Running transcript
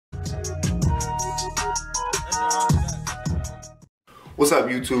What's up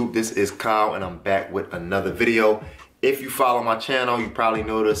YouTube? This is Kyle and I'm back with another video. If you follow my channel, you probably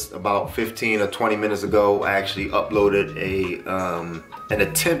noticed about 15 or 20 minutes ago I actually uploaded an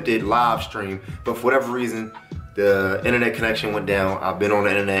attempted live stream, but for whatever reason the internet connection went down. I've been on the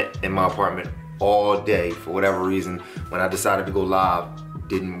internet in my apartment all day. For whatever reason, when I decided to go live,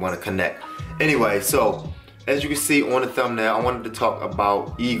 didn't want to connect. Anyway, so as you can see on the thumbnail, I wanted to talk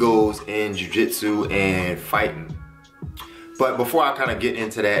about egos in jiu-jitsu and fighting. But before I kind of get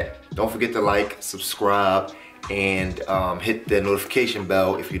into that, don't forget to like, subscribe, and hit the notification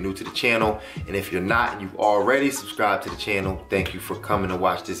bell if you're new to the channel. And if you're not and you've already subscribed to the channel, thank you for coming to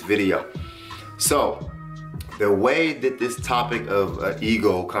watch this video. So the way that this topic of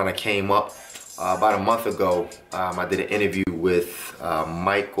ego kind of came up, about a month ago, I did an interview with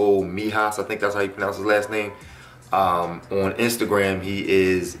Michael Mihas, I think that's how you pronounce his last name. On Instagram, he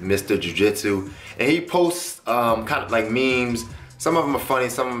is MrJiuJitsu, and he posts kind of like memes. Some of them are funny,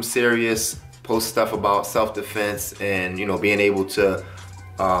 some of them serious. Post stuff about self-defense and, you know, being able to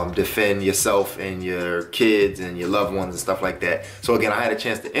defend yourself and your kids and your loved ones and stuff like that. So again, I had a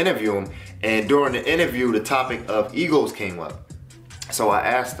chance to interview him, and during the interview, the topic of egos came up. So I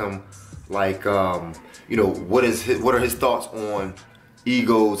asked him, like, you know, what are his thoughts on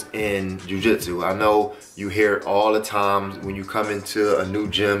egos in jiu-jitsu. I know you hear it all the time. When you come into a new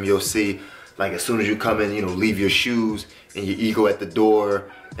gym, you'll see, like, as soon as you come in, you know, leave your shoes and your ego at the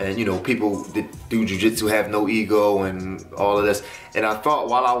door, and, you know, people that do jiu-jitsu have no ego and all of this. And I thought,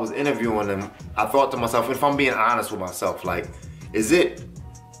 while I was interviewing them, I thought to myself, if I'm being honest with myself, like, is it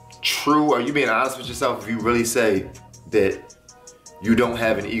true? Are you being honest with yourself if you really say that you don't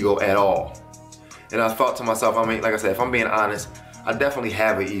have an ego at all? And I thought to myself, I mean, like I said, if I'm being honest, I definitely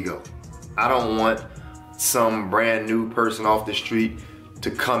have an ego. I don't want some brand new person off the street to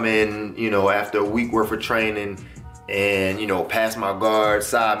come in, you know, after a week worth of training and, you know, pass my guard,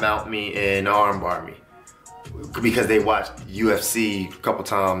 side mount me, and arm bar me because they watched UFC a couple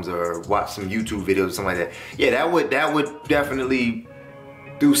times or watched some YouTube videos or something like that. Yeah, that would definitely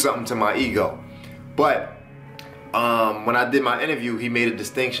do something to my ego. But when I did my interview, he made a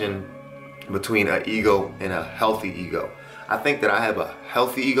distinction between an ego and a healthy ego. I think that I have a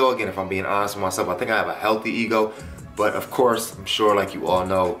healthy ego. Again, if I'm being honest with myself, I think I have a healthy ego. But of course, I'm sure, like you all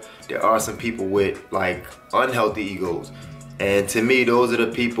know, there are some people with, like, unhealthy egos. And to me, those are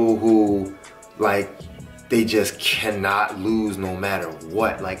the people who, like, they just cannot lose no matter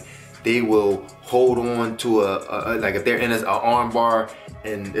what. Like, they will hold on to like, if they're in an arm bar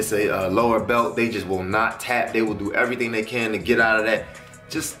and it's a lower belt, they just will not tap. They will do everything they can to get out of that.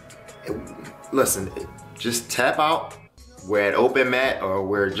 Just listen, just tap out. We're at open mat or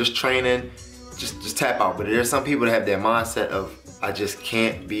we're just training, just tap out. But there's some people that have that mindset of, I just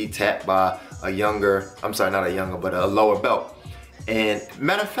can't be tapped by a younger, I'm sorry, not a younger, but a lower belt. And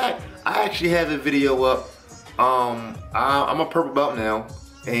matter of fact, I actually have a video up. I'm a purple belt now,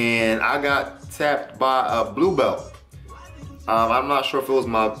 and I got tapped by a blue belt. I'm not sure if it was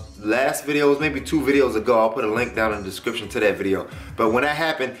my last video, it was maybe 2 videos ago. I'll put a link down in the description to that video. But when that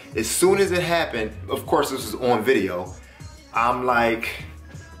happened, as soon as it happened, of course this is on video, I'm like,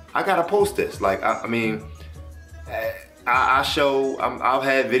 I gotta post this. Like, I mean, I've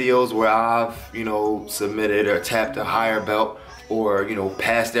had videos where I've, you know, submitted or tapped a higher belt, or, you know,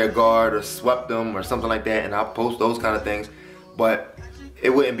 passed their guard or swept them or something like that, and I post those kind of things. But it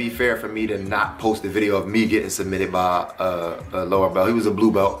wouldn't be fair for me to not post a video of me getting submitted by a lower belt. He was a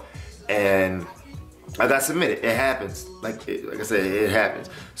blue belt, and I got submitted. It happens. Like I said, it happens.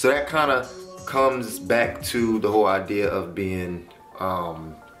 So that kind of comes back to the whole idea of being,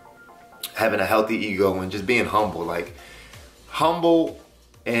 having a healthy ego and just being humble. Like, humble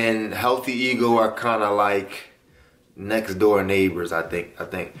and healthy ego are kind of like next door neighbors, I think.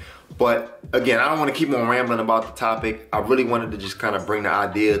 But again, I don't want to keep on rambling about the topic. I really wanted to just kind of bring the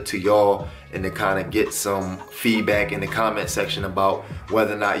idea to y'all and to kind of get some feedback in the comment section about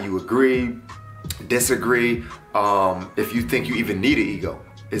whether or not you agree, disagree, if you think you even need an ego.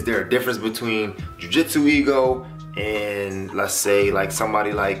 Is there a difference between jiu-jitsu ego and, let's say, like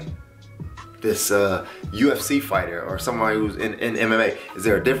somebody like this UFC fighter or somebody who's in MMA? Is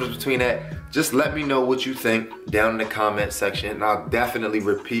there a difference between that? Just let me know what you think down in the comment section, and I'll definitely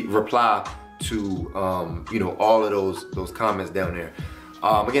reply to you know, all of those comments down there.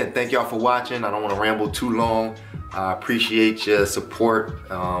 Again, thank y'all for watching. I don't want to ramble too long. I appreciate your support.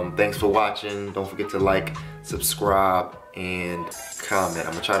 Thanks for watching. Don't forget to like, subscribe, and comment.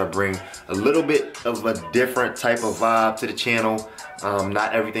 I'm gonna try to bring a little bit of a different type of vibe to the channel.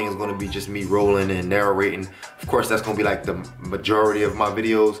 Not everything is gonna be just me rolling and narrating. Of course, that's gonna be like the majority of my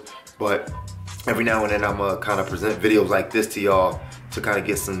videos, but every now and then I'm gonna kind of present videos like this to y'all to kind of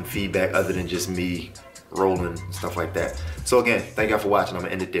get some feedback other than just me rolling, stuff like that. So again, thank y'all for watching. I'm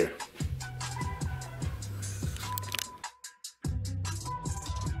gonna end it there.